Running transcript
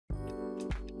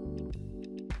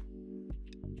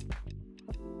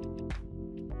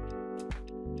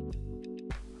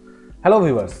Hello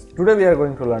viewers, today we are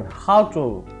going to learn how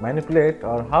to manipulate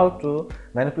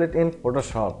in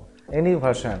Photoshop any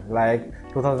version like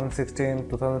 2016,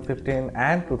 2015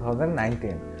 and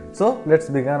 2019. So let's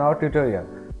begin our tutorial.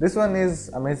 This one is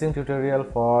amazing tutorial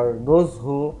for those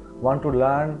who want to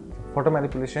learn photo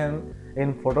manipulation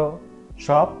in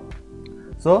Photoshop.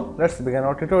 So let's begin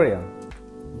our tutorial.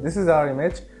 This is our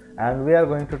image and we are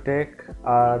going to take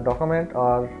a document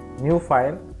or new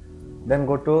file, then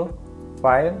go to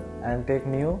file and take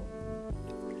new,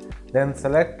 then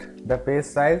select the page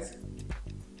size,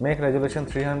 make resolution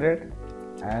 300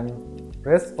 and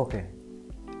press OK.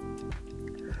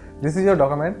 This is your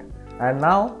document and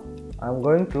now I am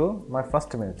going to my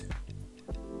first image.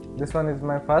 This one is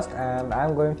my first and I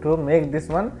am going to make this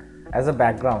one as a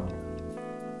background.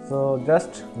 So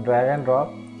just drag and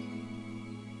drop,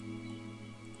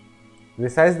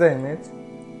 resize the image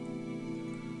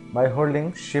by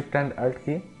holding Shift and Alt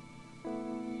key.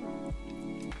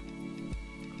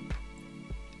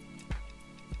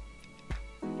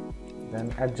 Then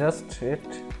adjust it,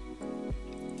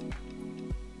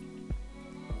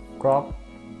 crop,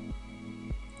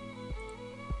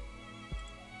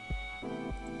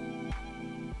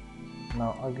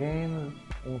 now again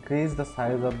increase the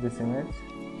size of this image,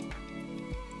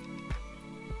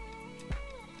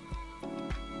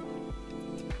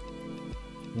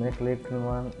 make little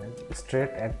one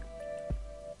straight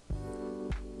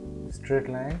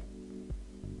line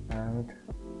and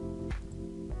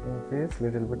increase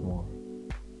little bit more,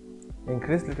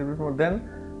 then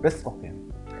press OK.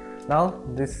 Now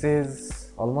this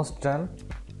is almost done.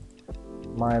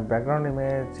 My background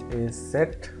image is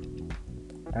set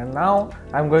and now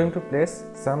I'm going to place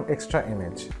some extra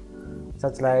image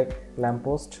such like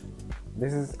lamppost.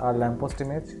 This is our lamppost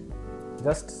image.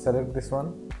 Just select this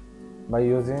one by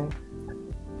using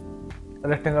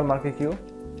rectangle marquee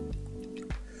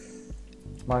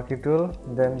tool,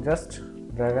 then just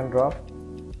drag and drop,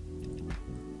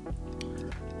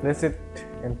 place it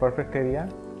in perfect area.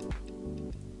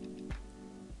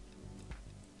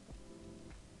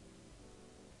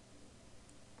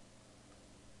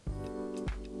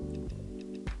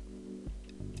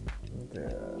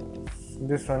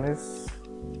 This one is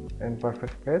in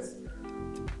perfect place.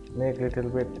 Make little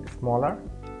bit smaller.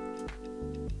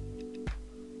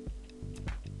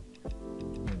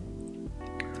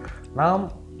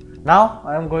 Now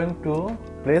I am going to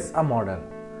place a model.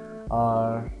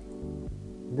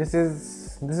 This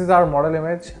is our model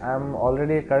image. I am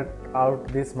already cut out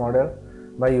this model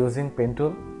by using pen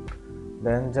tool.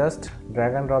 Then just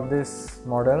drag and drop this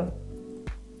model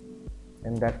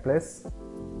in that place.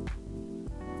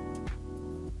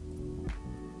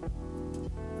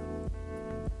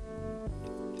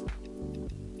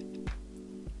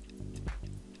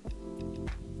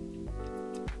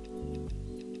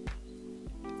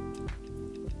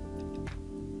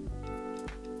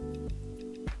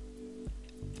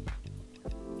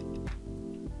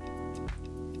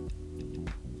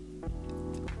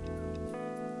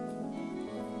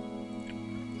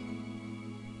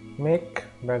 Make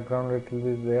background little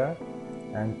bit there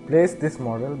and place this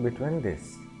model between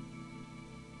this.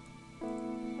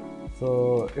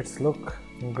 So it's look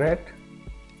great.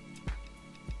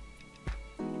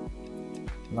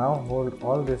 Now hold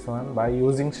all this one by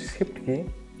using Shift key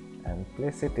and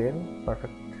place it in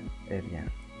perfect area.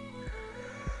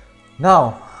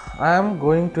 Now I am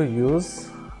going to use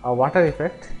a water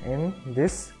effect in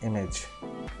this image.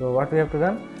 So what we have to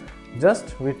do,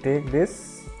 just we take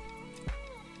this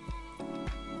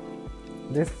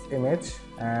image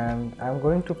and I am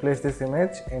going to place this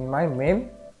image in my main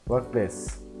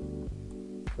workplace.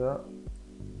 So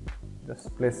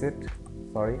just place it,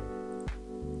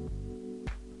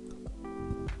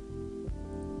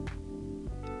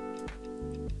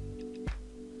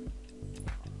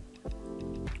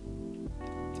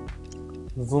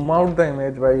 zoom out the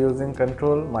image by using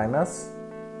Ctrl minus,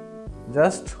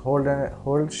 just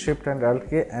hold Shift and Alt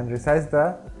key and resize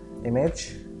the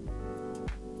image.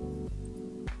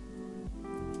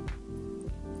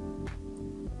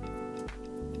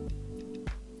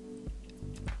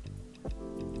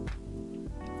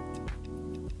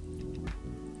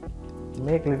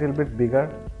 Make little bit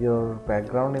bigger your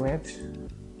background image.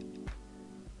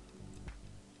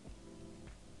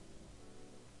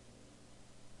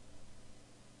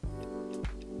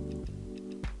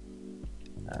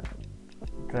 And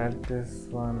drag this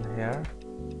one here.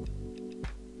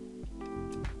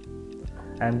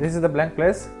 And this is the blank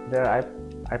place where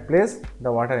I place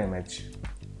the water image.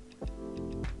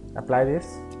 Apply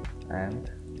this and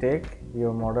take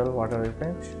your model water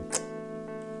image.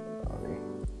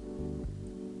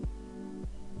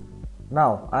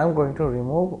 Now I am going to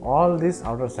remove all these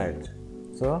outer sides.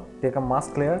 So take a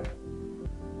mask layer,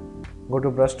 go to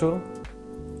brush tool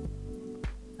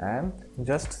and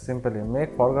just simply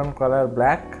make foreground color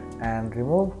black and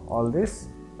remove all these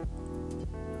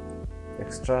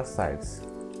extra sides.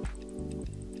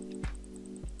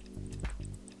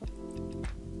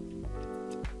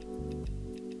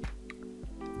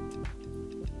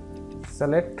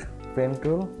 Select pen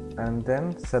tool and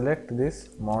then select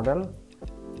this model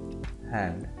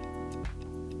hand.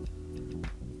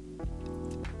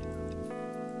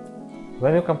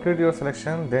 When you complete your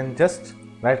selection, then just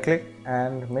right click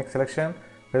and make selection,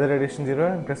 feather radiation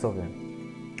 0 and press OK.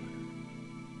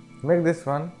 Make this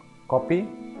one copy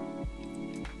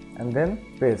and then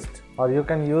paste, or you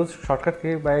can use shortcut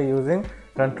key by using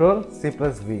Ctrl C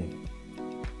plus V.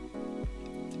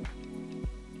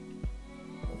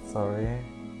 Sorry,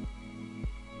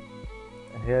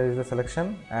 here is the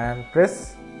selection and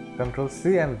press Ctrl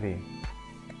C and V.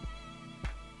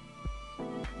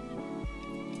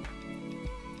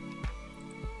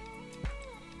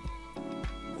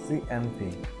 C and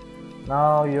V.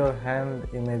 Now your hand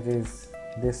image is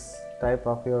this type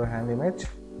of your hand image.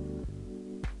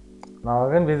 Now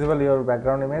again visible your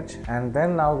background image, and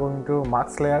then now going to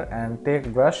mask layer and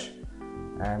take brush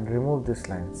and remove these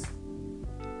lines.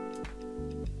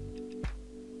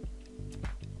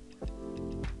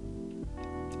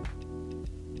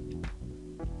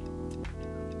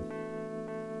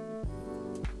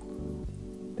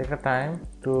 Take a time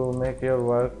to make your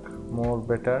work more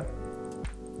better.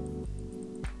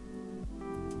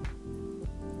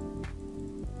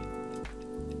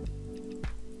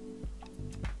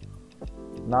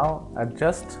 Now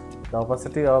adjust the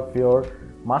opacity of your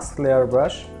mask layer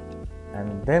brush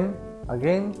and then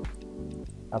again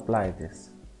apply this.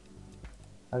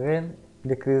 Again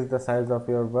decrease the size of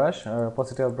your brush or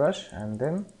opacity of brush and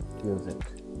then use it.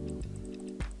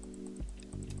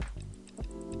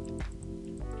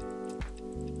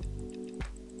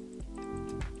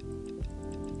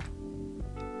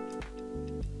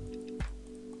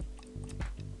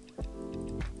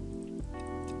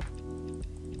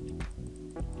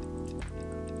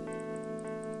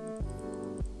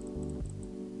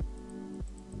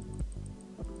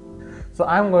 So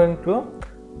I am going to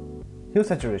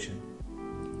HueSaturation.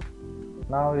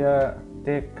 Now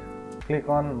click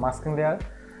on masking layer,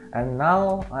 and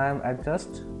now I am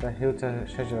adjust the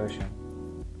HueSaturation.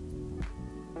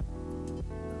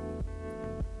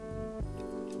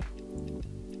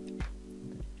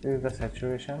 This is the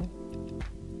saturation.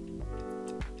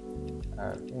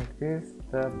 Increase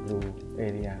the blue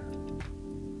area.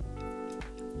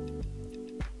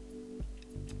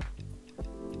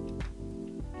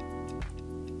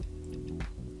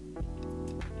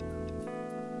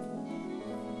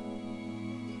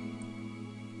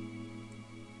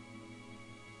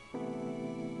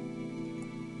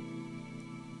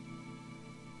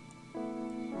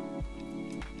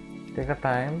 Take a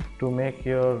time to make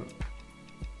your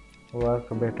work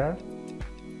better.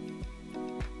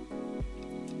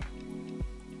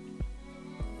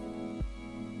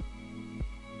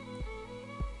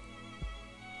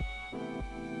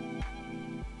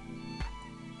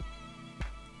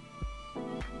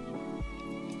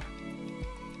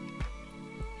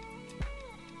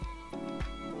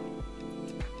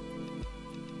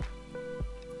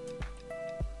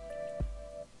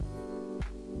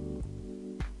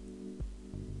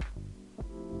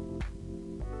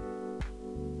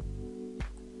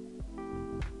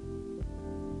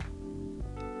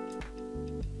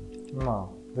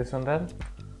 Now this one done,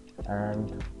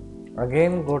 and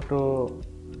again go to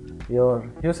your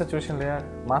HueSaturation layer,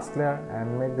 mask layer,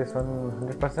 and make this one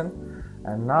 100%.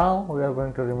 And now we are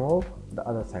going to remove the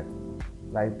other side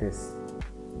like this.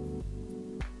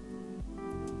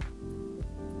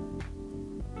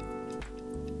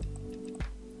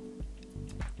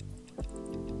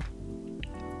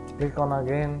 Click on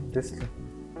again this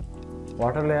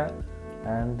water layer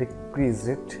and decrease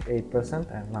it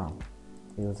 8%, and now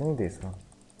using this one.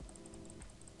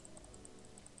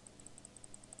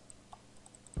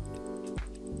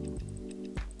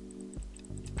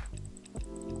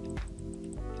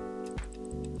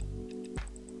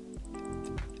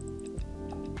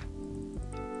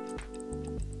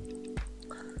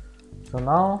 So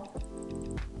now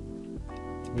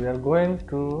we are going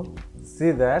to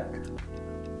see that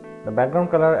the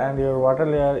background color and your water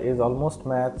layer is almost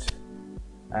matched,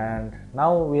 and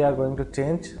now we are going to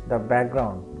change the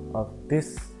background of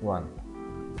this one.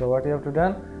 So what you have to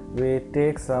done, we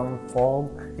take some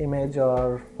fog image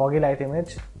or foggy light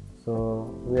image.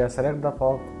 So we are select the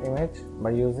fog image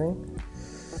by using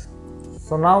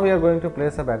So now we are going to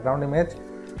place a background image.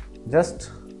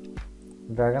 Just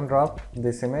drag and drop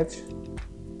this image.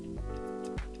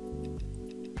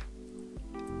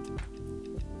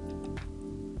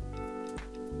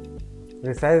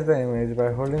 Resize the image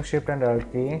by holding Shift and Alt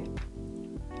key.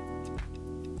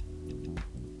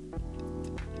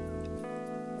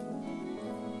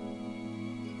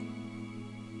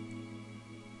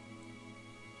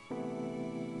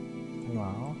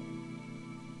 Now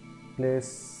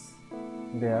place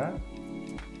there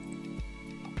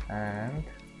and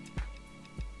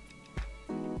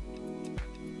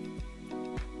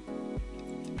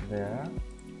there,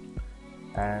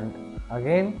 and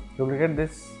again duplicate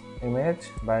this image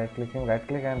by clicking right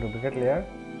click and duplicate layer,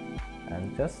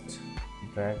 and just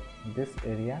drag this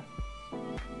area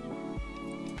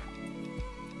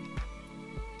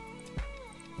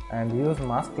and use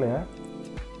mask layer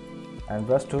and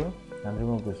brush tool and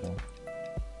remove this one.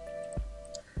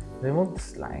 Remove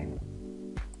this line.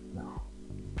 Now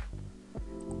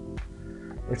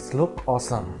it's look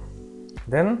awesome.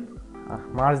 Then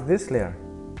merge this layer.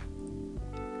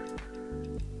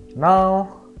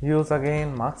 Now use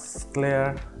again mask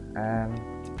layer and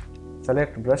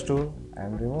select brush tool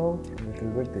and remove a little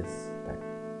bit this type.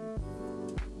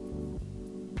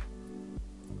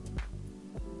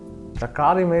 The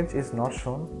car image is not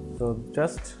shown, so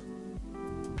just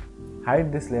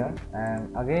hide this layer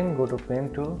and again go to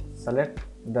pen tool, select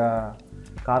the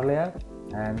car layer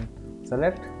and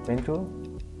select pen tool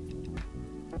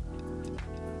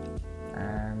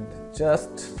and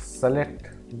just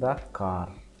select the car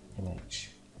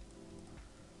image.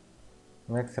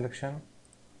 Make selection,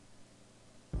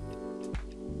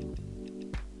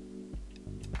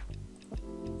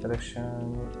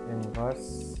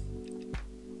 inverse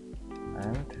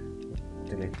and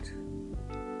delete.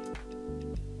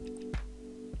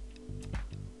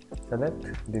 Select,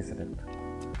 deselect,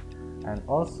 and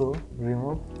also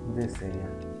remove this area.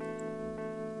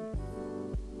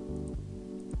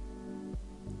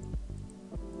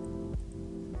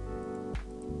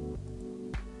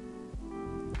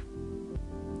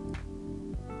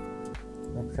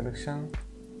 Make selection,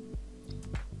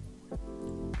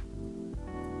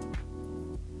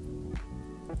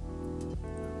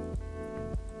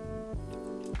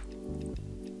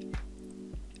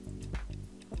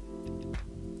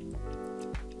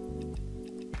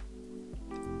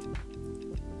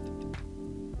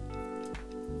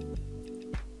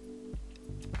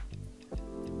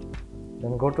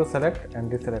 then go to select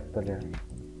and deselect the layer,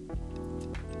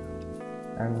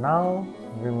 and now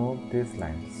remove these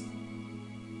lines.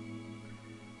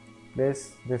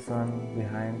 Place this one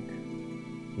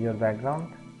behind your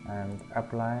background and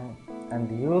apply and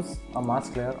use a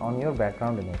mask layer on your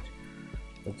background image.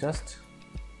 So just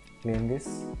clean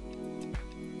this.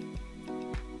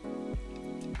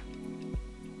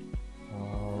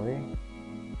 Sorry.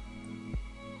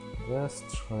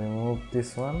 Just remove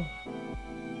this one.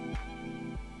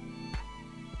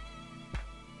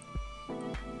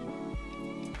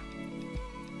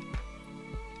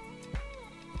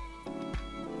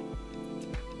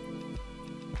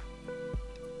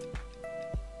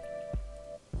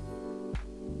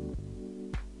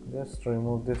 Just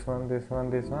remove this one, this one,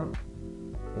 this one.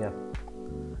 Yeah.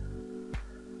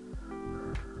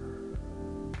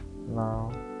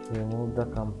 Now remove the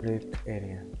complete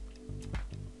area.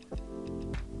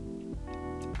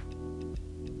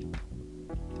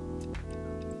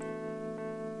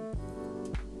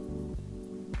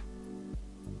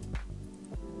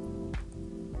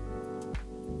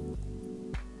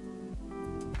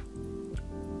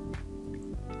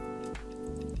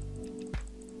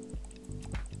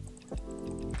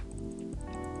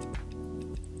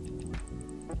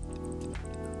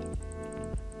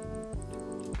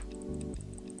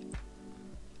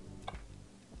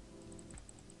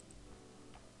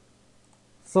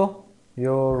 So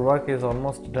your work is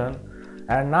almost done,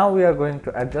 and now we are going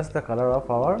to adjust the color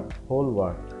of our whole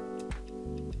work.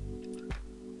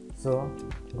 So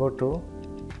go to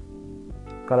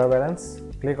color balance,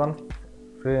 click on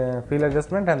fill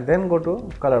adjustment and then go to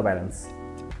color balance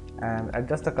and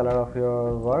adjust the color of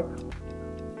your work.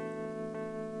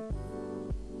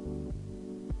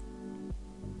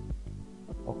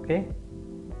 Okay,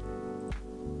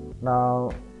 now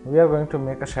we are going to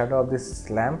make a shadow of this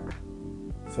lamp.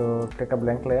 So take a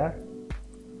blank layer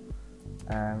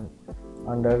and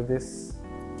under this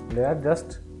layer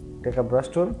just take a brush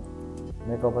tool,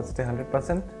 make opacity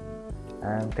 100%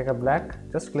 and take a black,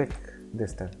 just click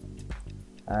this tab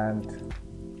and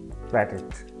flat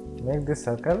it. Make this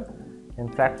circle in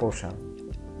flat portion.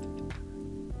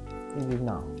 Easy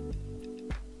now.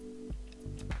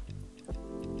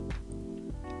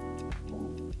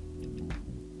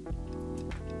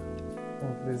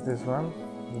 this one,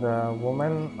 the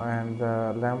woman and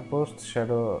the lamppost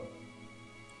shadow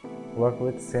work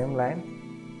with same line.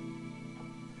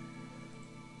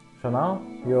 So now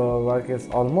your work is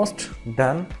almost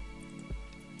done,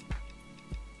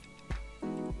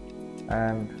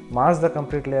 and mask the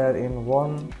complete layer in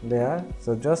one layer.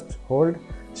 So just hold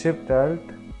Shift Alt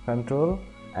Control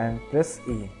and press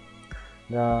E.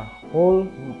 The whole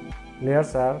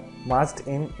layers are masked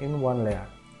in one layer.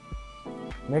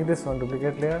 Make this one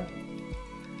duplicate layer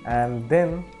and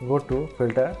then go to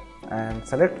filter and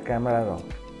select camera raw.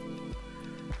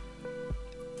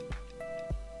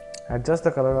 Adjust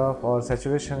the color of or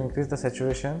saturation, increase the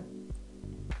saturation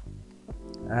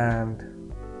and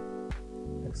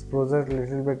exposure a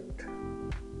little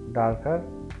bit darker,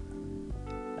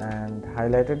 and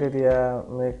highlighted area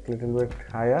make little bit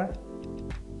higher.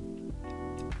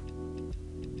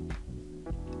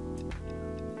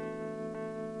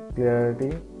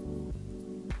 Clarity,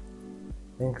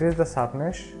 increase the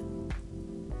sharpness,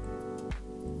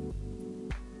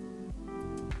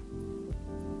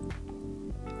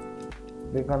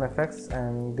 click on effects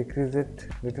and decrease it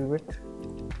little bit.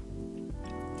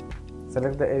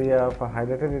 Select the area of a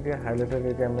highlighted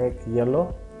area make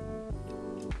yellow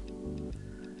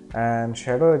and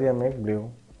shadow area make blue.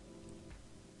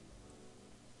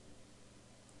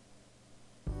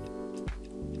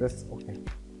 Press OK.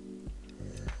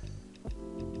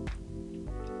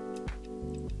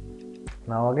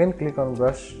 Now again click on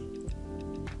brush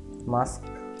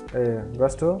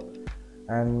tool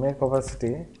and make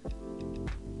opacity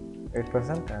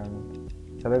 8% and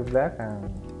select black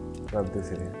and rub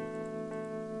this area.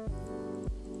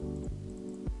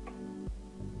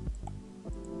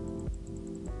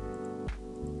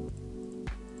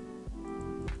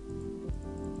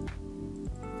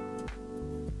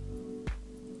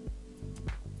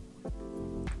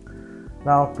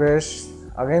 Now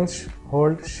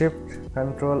hold Shift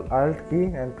Control Alt key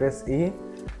and press E,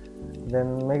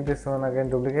 then make this one again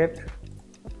duplicate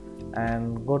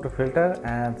and go to filter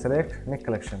and select Nick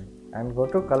Collection and go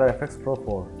to Color Effects Pro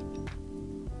 4.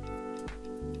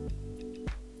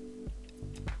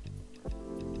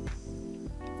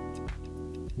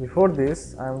 Before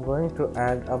this I am going to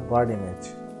add a bird image.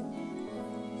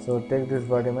 So take this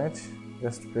bird image,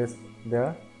 just press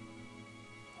there.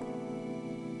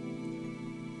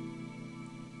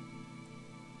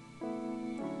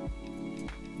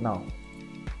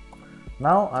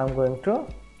 Now I am going to,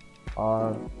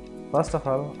 first of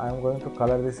all I am going to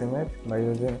color this image by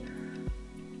using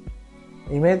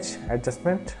image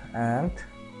adjustment and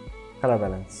color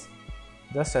balance.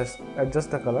 Just adjust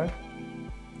the color.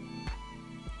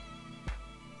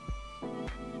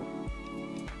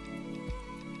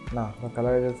 Now the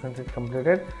color adjustment is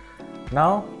completed.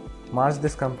 Now merge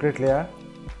this complete layer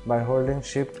by holding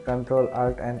Shift Control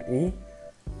Alt and E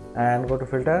and go to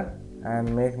filter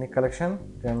and make Nick Collection,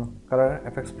 then Color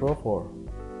Effects Pro 4.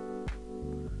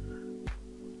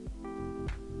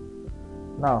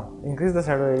 Now increase the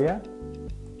shadow area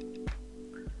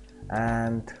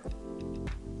and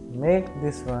make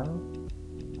this one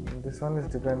is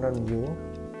depend on you,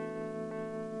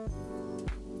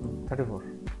 34,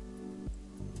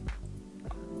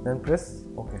 then press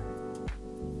OK.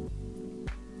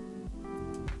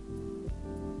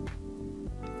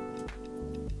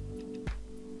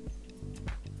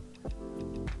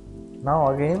 Now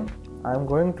again I am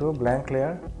going to blank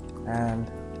layer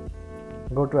and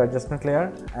go to adjustment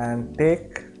layer and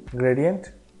take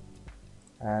gradient,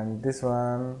 and this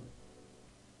one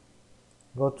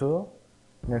go to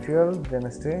natural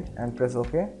density and press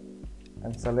OK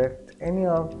and select any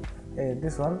of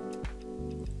this one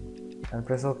and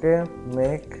press OK.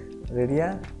 Make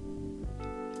radii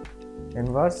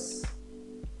inverse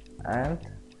and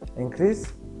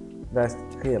increase the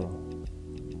scale.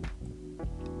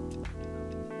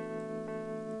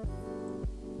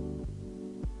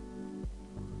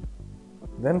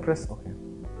 Then press OK.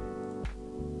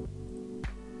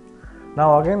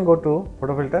 Now again go to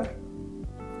photo filter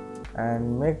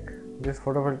and make this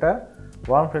photo filter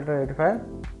warm filter 85,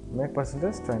 make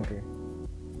percentage 20.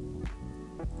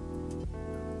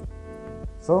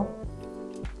 So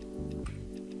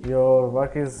your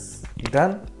work is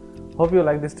done. Hope you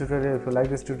like this tutorial. If you like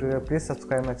this tutorial, please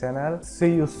subscribe my channel.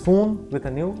 See you soon with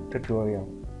a new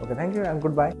tutorial. Okay, thank you and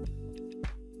goodbye.